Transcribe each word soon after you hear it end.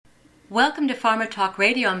Welcome to Pharma Talk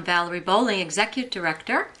Radio. I'm Valerie Bowling, Executive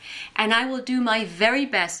Director, and I will do my very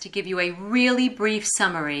best to give you a really brief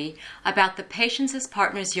summary about the Patients as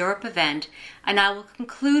Partners Europe event, and I will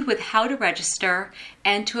conclude with how to register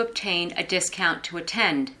and to obtain a discount to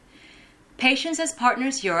attend. Patients as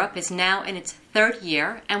Partners Europe is now in its third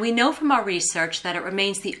year, and we know from our research that it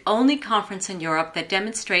remains the only conference in Europe that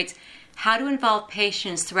demonstrates how to involve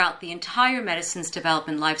patients throughout the entire medicine's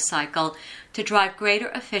development life cycle to drive greater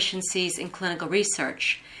efficiencies in clinical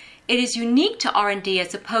research. It is unique to R&D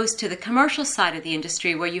as opposed to the commercial side of the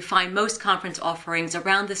industry where you find most conference offerings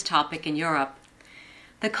around this topic in Europe.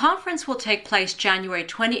 The conference will take place January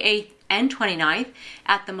 28th and 29th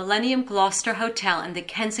at the Millennium Gloucester Hotel in the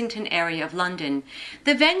Kensington area of London.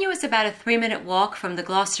 The venue is about a 3-minute walk from the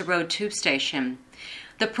Gloucester Road tube station.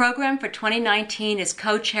 The program for 2019 is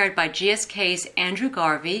co-chaired by GSK's Andrew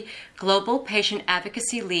Garvey, Global Patient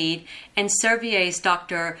Advocacy Lead, and Servier's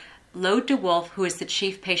Dr. Lode de Wolf, who is the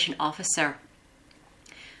Chief Patient Officer.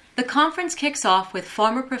 The conference kicks off with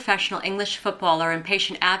former professional English footballer and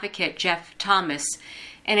patient advocate Jeff Thomas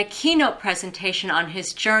in a keynote presentation on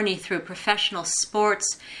his journey through professional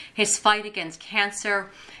sports, his fight against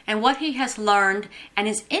cancer, and what he has learned and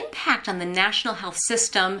his impact on the national health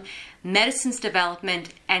system, medicine's development,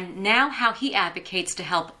 and now how he advocates to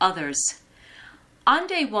help others. On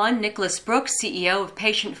day one, Nicholas Brooks, CEO of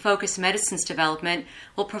Patient Focused Medicines Development,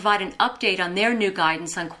 will provide an update on their new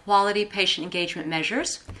guidance on quality patient engagement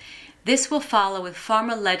measures. This will follow with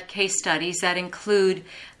pharma-led case studies that include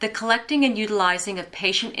the collecting and utilizing of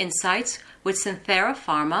patient insights with Synthera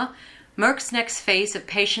Pharma, Merck's next phase of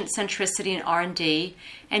patient centricity in R&D,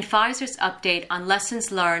 and Pfizer's update on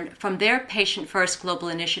lessons learned from their Patient First global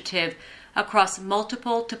initiative across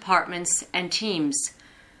multiple departments and teams.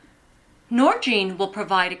 Norgine will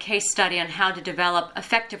provide a case study on how to develop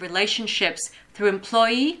effective relationships through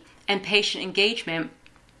employee and patient engagement,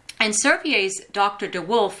 and Servier's Dr. de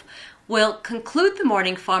Wolf will conclude the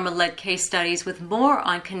morning pharma-led case studies with more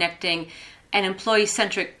on connecting an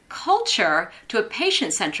employee-centric culture to a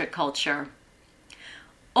patient-centric culture.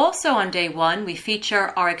 Also on day one, we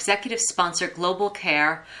feature our executive sponsor, Global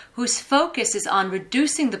Care, whose focus is on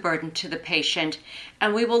reducing the burden to the patient,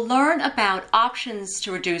 and we will learn about options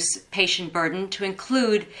to reduce patient burden to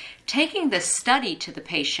include taking the study to the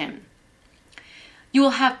patient. You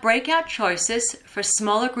will have breakout choices for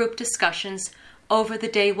smaller group discussions over the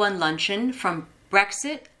day one luncheon from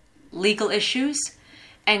Brexit, legal issues,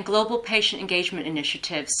 and global patient engagement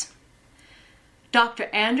initiatives. Dr.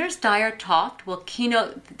 Anders Dyer Toft will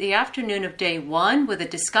keynote the afternoon of day one with a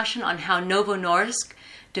discussion on how Novo Nordisk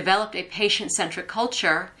developed a patient-centric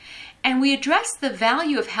culture, and we address the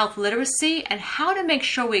value of health literacy and how to make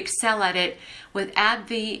sure we excel at it with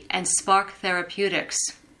AbbVie and Spark Therapeutics.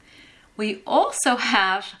 We also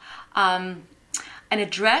have an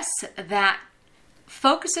address that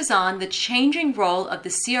focuses on the changing role of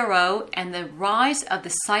the CRO and the rise of the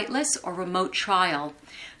siteless or remote trial.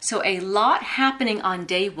 So a lot happening on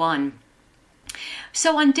day one.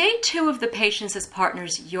 So on day two of the Patients as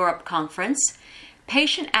Partners Europe conference,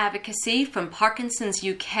 patient advocacy from Parkinson's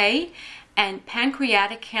UK and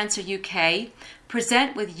Pancreatic Cancer UK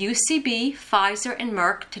present with UCB, Pfizer, and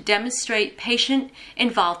Merck to demonstrate patient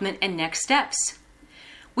involvement and next steps.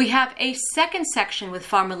 We have a second section with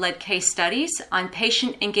pharma-led case studies on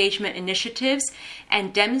patient engagement initiatives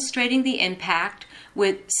and demonstrating the impact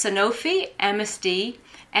with Sanofi, MSD,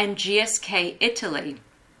 and GSK Italy.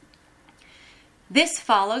 This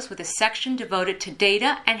follows with a section devoted to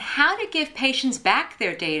data and how to give patients back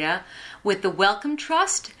their data with the Wellcome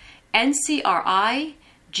Trust, NCRI,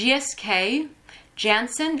 GSK,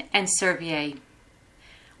 Janssen, and Servier.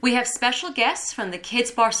 We have special guests from the Kids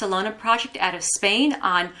Barcelona project out of Spain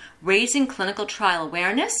on raising clinical trial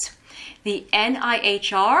awareness, the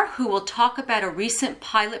NIHR, who will talk about a recent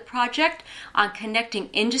pilot project on connecting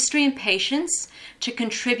industry and patients to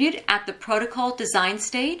contribute at the protocol design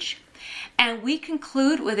stage, and we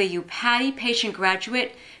conclude with a UPATI patient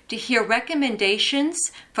graduate to hear recommendations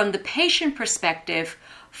from the patient perspective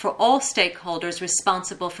for all stakeholders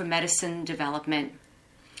responsible for medicine development.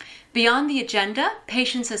 Beyond the agenda,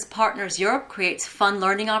 Patients as Partners Europe creates fun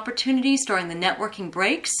learning opportunities during the networking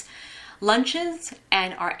breaks, luncheons,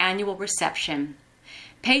 and our annual reception.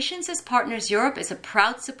 Patients as Partners Europe is a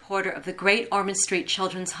proud supporter of the Great Ormond Street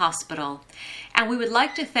Children's Hospital, and we would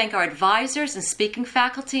like to thank our advisors and speaking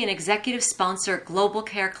faculty and executive sponsor Global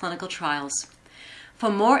Care Clinical Trials. For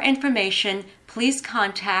more information, please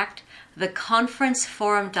contact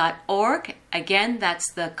theconferenceforum.org. Again,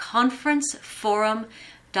 that's theconferenceforum.org.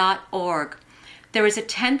 There is a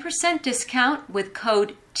 10% discount with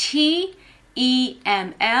code TAP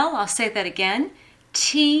I'll say that again,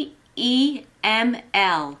 TEML,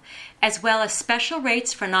 as well as special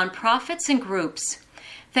rates for nonprofits and groups.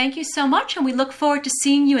 Thank you so much, and we look forward to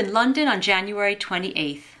seeing you in London on January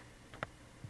 28th.